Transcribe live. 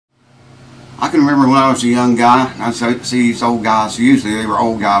I can remember when I was a young guy, I'd see these old guys, usually they were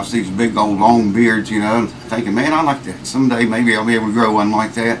old guys, these big old long beards, you know, thinking, man, I'd like to, someday maybe I'll be able to grow one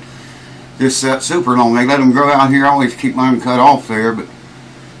like that. Just super long. They let them grow out here. I always keep mine cut off there, but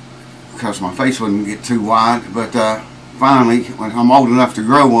because my face wouldn't get too wide. But finally, when I'm old enough to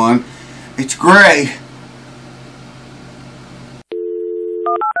grow one, it's gray.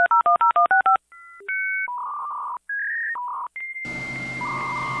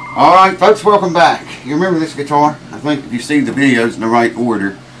 Alright folks, welcome back. You remember this guitar? I think if you see the videos in the right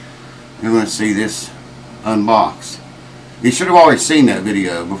order, you're going to see this unboxed. You should have always seen that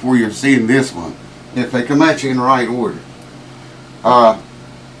video before you're seeing this one, if they come at you in the right order.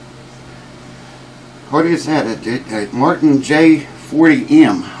 What is that? Martin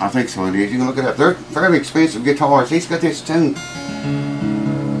j40m, I think so it is. You can look it up. They're fairly expensive guitars. He's got this tune.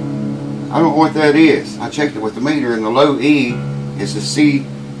 I don't know what that is. I checked it with the meter, and the low E is a C.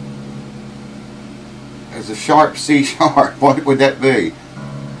 It's a sharp C sharp. What would that be?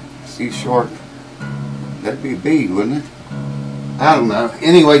 C sharp. That'd be B, wouldn't it? I don't know.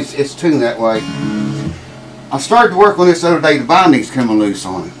 Anyways, it's tuned that way. I started to work on this the other day. The binding's coming loose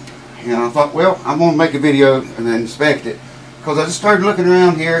on it. And I thought, well, I'm going to make a video and then inspect it. Because I just started looking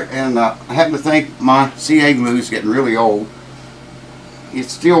around here, and I happen to think my CA glue is getting really old. It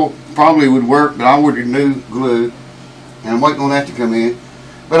still probably would work, but I ordered new glue. And I'm waiting on that to come in.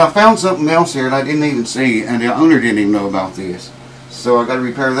 But I found something else here that I didn't even see, and the owner didn't even know about this. So I got to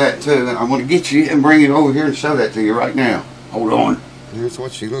repair that too, and I want to get you and bring it over here and show that to you right now. Hold on. Here's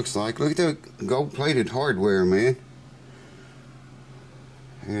what she looks like. Look at the gold-plated hardware, man.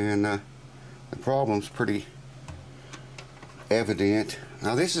 And the problem's pretty evident.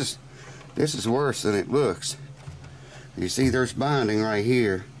 Now this is worse than it looks. You see, there's binding right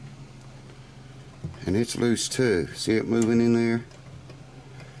here, and it's loose too. See it moving in there?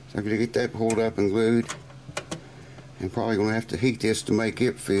 So I'm going to get that pulled up and glued. And probably going to have to heat this to make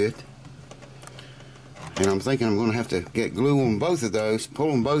it fit. And I'm thinking I'm going to have to get glue on both of those,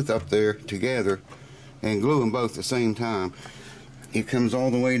 pull them both up there together, and glue them both at the same time. It comes all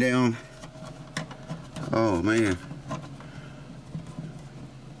the way down. Oh man.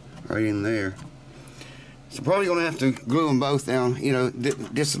 Right in there. So probably going to have to glue them both down. You know,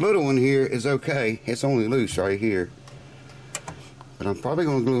 this little one here is okay. It's only loose right here. But I'm probably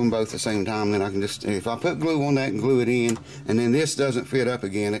going to glue them both at the same time. Then I can just, if I put glue on that and glue it in, and then this doesn't fit up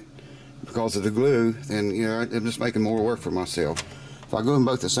again because of the glue, then, you know, I'm just making more work for myself. If I glue them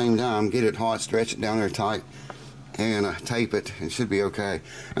both at the same time, get it hot, stretch it down there tight, and tape it, it should be okay.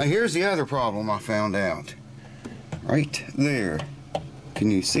 Now here's the other problem I found out. Right there. Can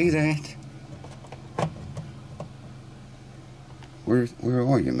you see that? Where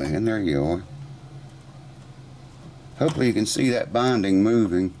are you, man? There you are. Hopefully you can see that binding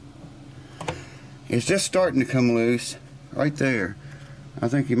moving. It's just starting to come loose right there. I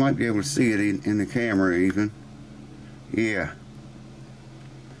think you might be able to see it in the camera even. Yeah.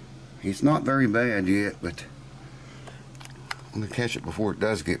 It's not very bad yet, but I'm going to catch it before it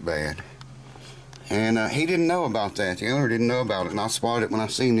does get bad. And he didn't know about that. The owner didn't know about it, and I spotted it when I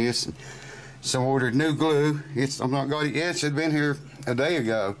seen this. And so I ordered new glue. I've not got it yet. It had been here a day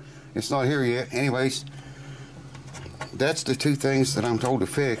ago. It's not here yet. Anyways, that's the two things that I'm told to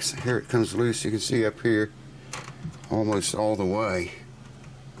fix. Here it comes loose. You can see up here almost all the way.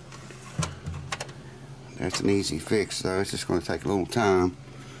 That's an easy fix though. It's just going to take a little time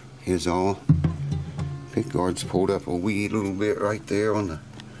is all. Pick guard's pulled up a wee little bit right there on the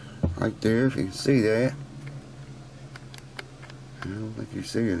right there, if you can see that. I don't think you're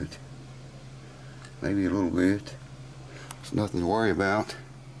seeing it. Maybe a little bit. It's nothing to worry about.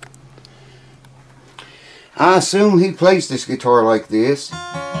 I assume he plays this guitar like this.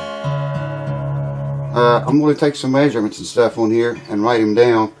 I'm going to take some measurements and stuff on here and write them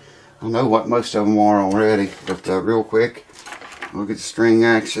down. I know what most of them are already, but real quick, look at the string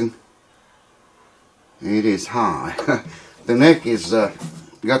action. It is high. The neck is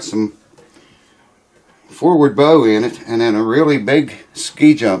got some forward bow in it, and then a really big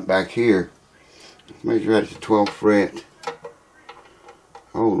ski jump back here. Measure at the 12th fret.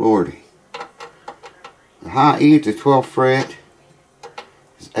 Oh lordy. The high E at the 12th fret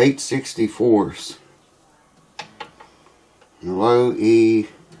is 8/64. The low E,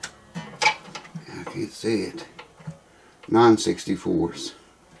 I can't see it, 9/64.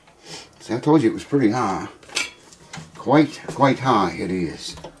 See, I told you it was pretty high. Quite high it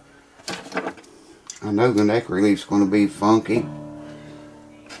is. I know the neck relief's going to be funky.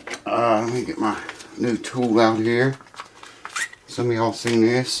 Let me get my new tool out here. Some of y'all seen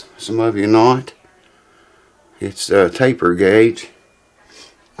this, some of you not. It's a taper gauge.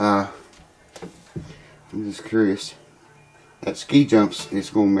 just curious. That ski jumps is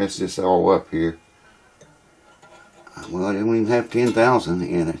going to mess this all up here. Well, I don't even have 10,000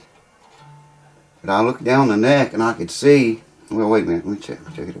 in it. But I looked down the neck and I could see. Well, wait a minute. Let me check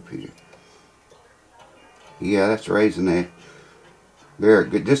it up here. Yeah, that's raising that. There,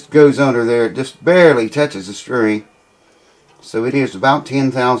 it just goes under there. It just barely touches the string. So it is about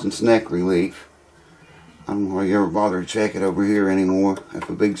 10 thousandths neck relief. I don't really ever bother to check it over here anymore. If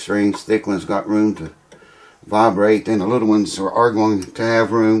a big string's thick one's got room to vibrate, then the little ones are going to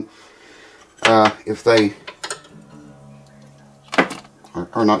have room. If they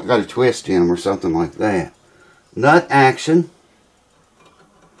are not got a twist in them or something like that. Nut action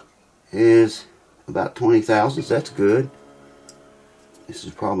is about 20 thousandths. That's good. This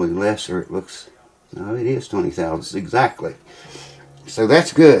is probably lesser. It looks, no, it is 20 thousandths exactly. So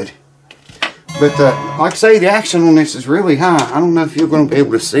that's good. But like I say, the action on this is really high. I don't know if you're going to be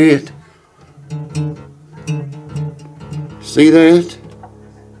able to see it. See that?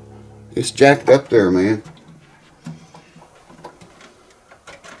 It's jacked up there, man.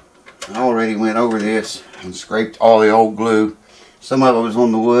 I already went over this and scraped all the old glue. Some of it was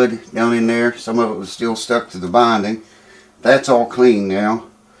on the wood down in there. Some of it was still stuck to the binding. That's all clean now.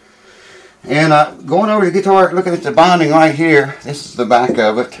 And going over the guitar, looking at the binding right here. This is the back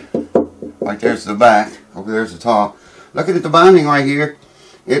of it. Like there's the back. Over there's the top. Looking at the binding right here.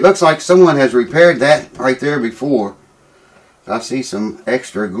 It looks like someone has repaired that right there before. I see some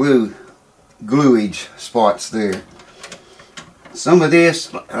extra gluage spots there. Some of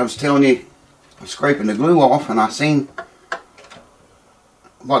this, I was telling you, I'm scraping the glue off, and I seen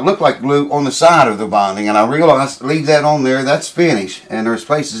what looked like glue on the side of the binding, and I realized, leave that on there, that's finish. And there's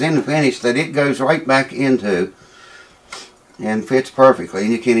places in the finish that it goes right back into and fits perfectly,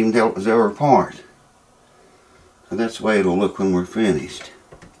 and you can't even tell it was ever apart. And that's the way it'll look when we're finished.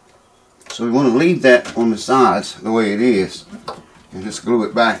 So we want to leave that on the sides the way it is and just glue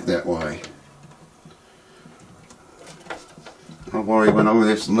it back that way. I've already went over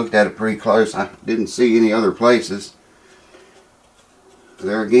this and looked at it pretty close. I didn't see any other places.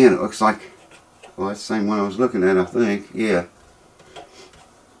 There again, it looks like, well, that's the same one I was looking at, I think. Yeah.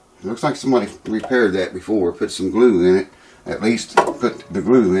 It looks like somebody repaired that before, put some glue in it. At least put the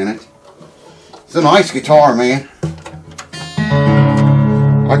glue in it. It's a nice guitar, man.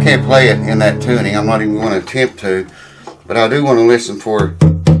 I can't play it in that tuning. I'm not even going to attempt to. But I do want to listen for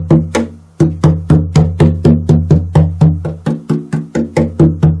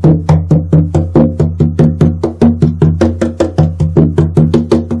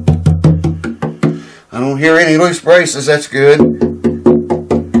I don't hear any loose braces. That's good.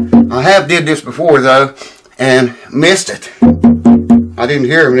 I have did this before though and missed it. I didn't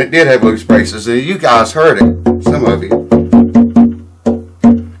hear them, and it did have loose braces. You guys heard it, some of you.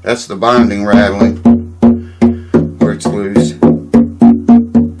 That's the binding rattling where it's loose.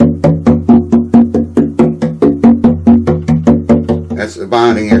 That's the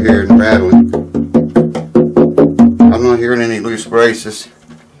binding you're hearing rattling. I'm not hearing any loose braces.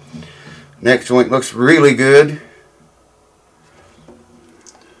 Neck joint looks really good.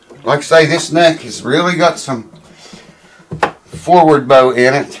 Like I say, this neck has really got some forward bow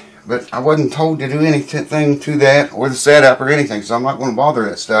in it, but I wasn't told to do anything to that or the setup or anything, so I'm not going to bother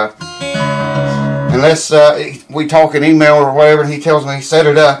that stuff unless we talk an email or whatever and he tells me set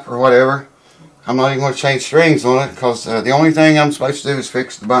it up or whatever. I'm not even going to change strings on it because the only thing I'm supposed to do is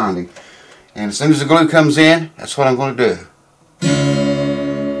fix the binding, and as soon as the glue comes in, that's what I'm going to do.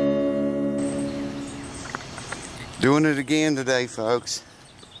 Doing it again today, folks.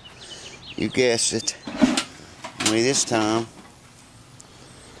 You guessed it. Only this time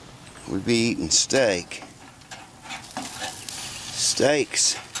we'll be eating steak.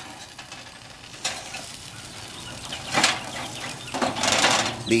 Steaks.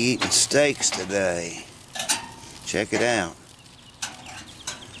 Be eating steaks today. Check it out.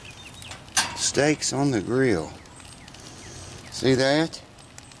 Steaks on the grill. See that?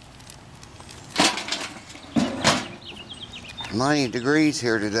 90 degrees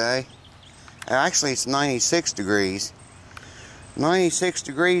here today. Actually, it's 96 degrees. 96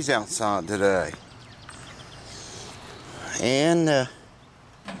 degrees outside today. And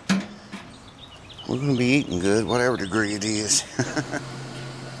we're going to be eating good, whatever degree it is.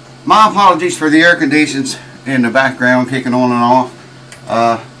 My apologies for the air conditions in the background kicking on and off.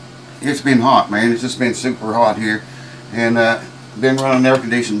 It's been hot, man. It's just been super hot here. And been running air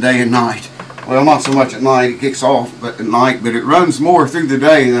conditioning day and night. Well, not so much at night. It kicks off at night, but it runs more through the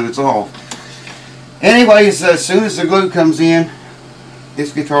day than it's off. Anyways, as soon as the glue comes in,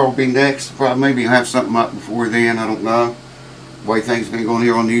 this guitar will be next. Probably maybe I'll have something up before then, I don't know. the way things been going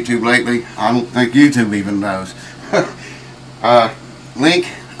here on YouTube lately. I don't think YouTube even knows. Link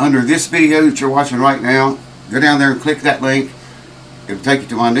under this video that you're watching right now. Go down there and click that link. It'll take you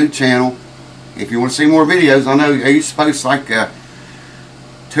to my new channel. If you want to see more videos, I know I used to post like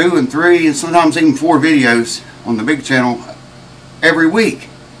 2 and 3 and sometimes even 4 videos on the big channel every week,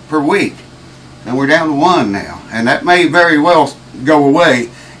 per week. And we're down to 1 now. And that may very well go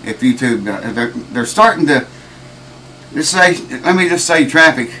away if YouTube, they're starting to, let me just say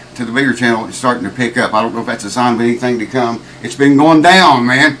traffic to the bigger channel is starting to pick up. I don't know if that's a sign of anything to come. It's been going down,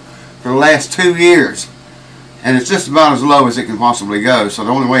 man, for the last 2 years. And it's just about as low as it can possibly go. So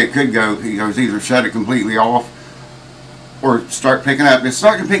the only way it could go, is either shut it completely off or start picking up. It's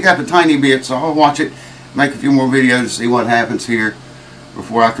starting to pick up a tiny bit, so I'll watch it, make a few more videos, see what happens here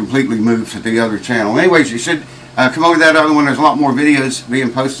before I completely move to the other channel. Anyways, you should come over to that other one. There's a lot more videos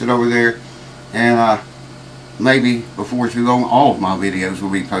being posted over there. And maybe before too long, all of my videos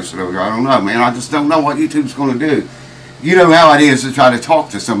will be posted over there. I don't know, man. I just don't know what YouTube's going to do. You know how it is to try to talk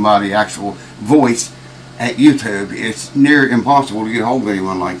to somebody, actual voice, at YouTube. It's near impossible to get a hold of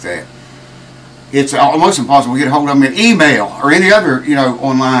anyone like that. It's almost impossible to get a hold of them in email or any other,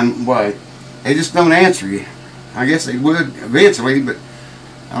 online way. They just don't answer you. I guess they would eventually, but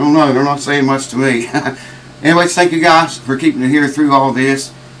I don't know. They're not saying much to me. Anyways, thank you guys for keeping it here through all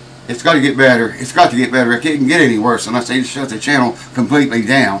this. It's got to get better. It's got to get better. It can't get any worse unless they just shut the channel completely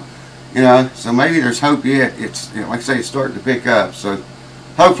down. So maybe there's hope yet. It's, like I say, it's starting to pick up. So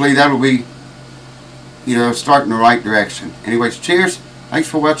hopefully that'll be, starting the right direction. Anyways, cheers. Thanks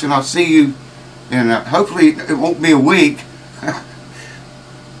for watching. I'll see you, and hopefully it won't be a week.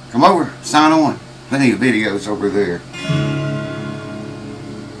 Come over, sign on. Plenty of videos over there.